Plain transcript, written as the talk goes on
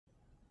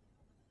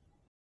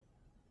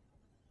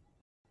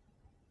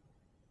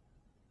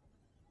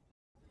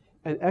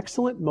An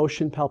excellent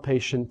motion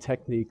palpation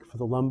technique for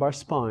the lumbar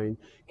spine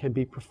can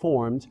be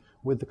performed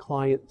with the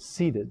client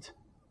seated.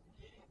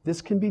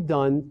 This can be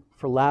done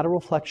for lateral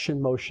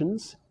flexion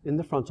motions in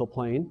the frontal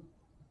plane,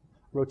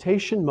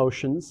 rotation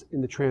motions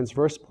in the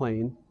transverse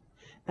plane,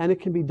 and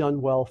it can be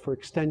done well for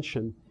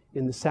extension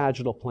in the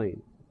sagittal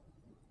plane.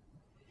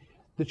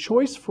 The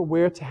choice for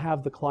where to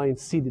have the client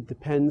seated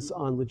depends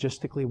on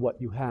logistically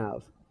what you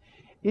have.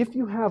 If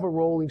you have a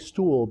rolling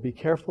stool, be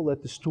careful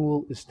that the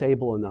stool is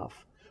stable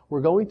enough.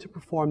 We're going to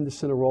perform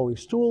this in a rolling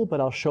stool, but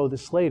I'll show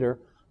this later,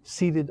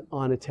 seated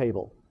on a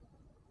table.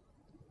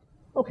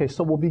 Okay,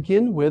 so we'll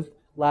begin with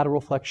lateral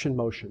flexion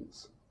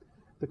motions.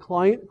 The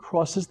client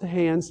crosses the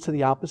hands to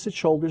the opposite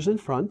shoulders in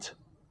front.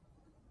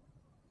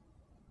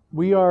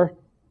 We are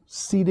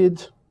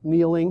seated,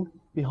 kneeling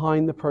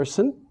behind the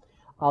person.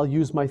 I'll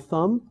use my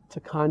thumb to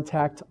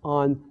contact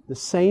on the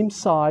same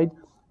side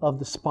of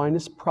the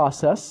spinous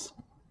process.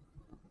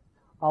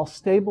 I'll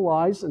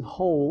stabilize and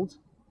hold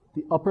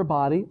the upper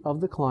body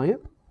of the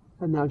client.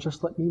 And now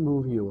just let me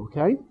move you,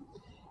 okay?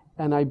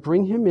 And I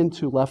bring him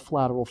into left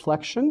lateral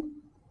flexion.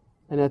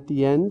 And at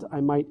the end, I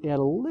might add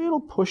a little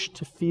push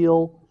to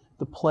feel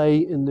the play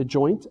in the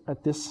joint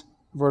at this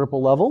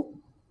vertebral level.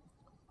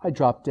 I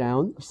drop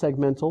down a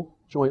segmental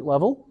joint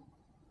level.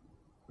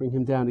 Bring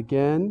him down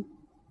again.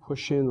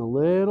 Push in a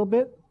little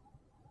bit.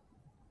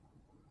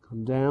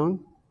 Come down.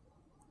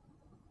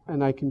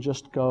 And I can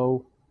just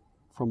go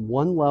from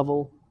one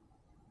level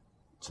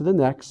to the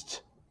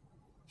next,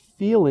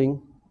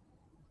 feeling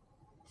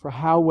for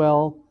how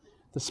well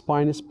the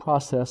spinous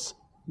process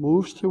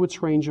moves through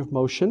its range of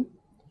motion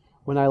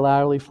when I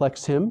laterally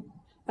flex him,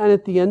 and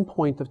at the end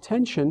point of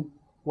tension,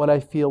 what I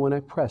feel when I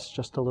press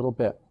just a little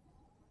bit.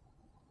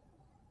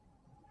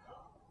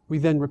 We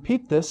then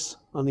repeat this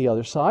on the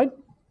other side.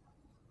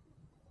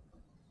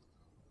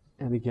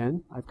 And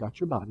again, I've got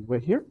your body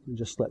weight here, and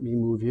just let me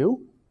move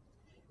you.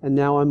 And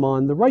now I'm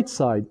on the right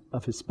side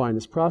of his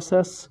spinous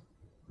process,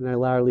 and I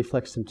laterally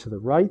flex him to the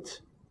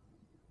right.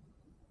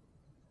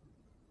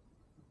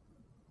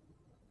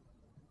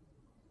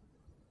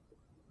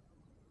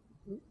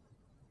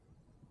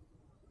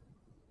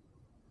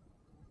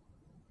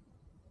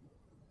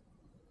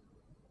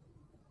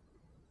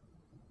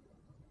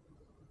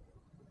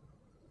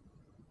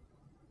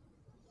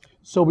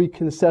 So we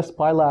can assess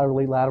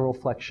bilaterally lateral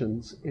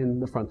flexions in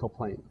the frontal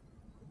plane.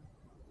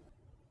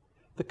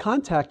 The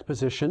contact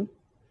position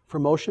for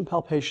motion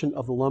palpation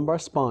of the lumbar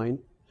spine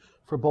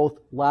for both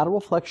lateral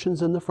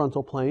flexions in the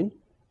frontal plane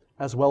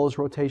as well as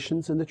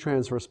rotations in the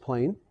transverse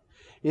plane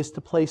is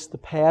to place the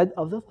pad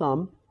of the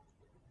thumb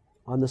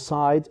on the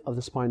side of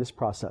the spinous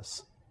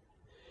process.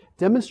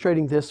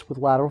 Demonstrating this with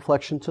lateral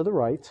flexion to the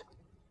right,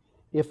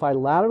 if I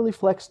laterally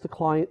flex the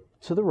client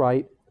to the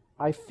right,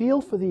 I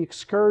feel for the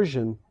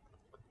excursion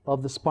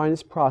of the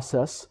spinous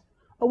process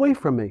away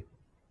from me.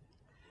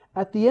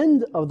 At the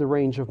end of the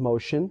range of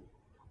motion,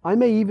 I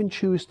may even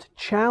choose to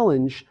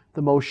challenge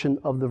the motion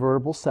of the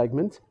vertebral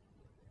segment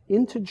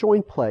into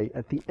joint play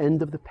at the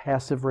end of the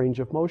passive range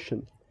of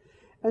motion,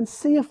 and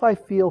see if I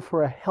feel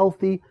for a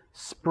healthy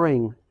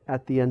spring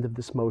at the end of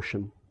this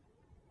motion.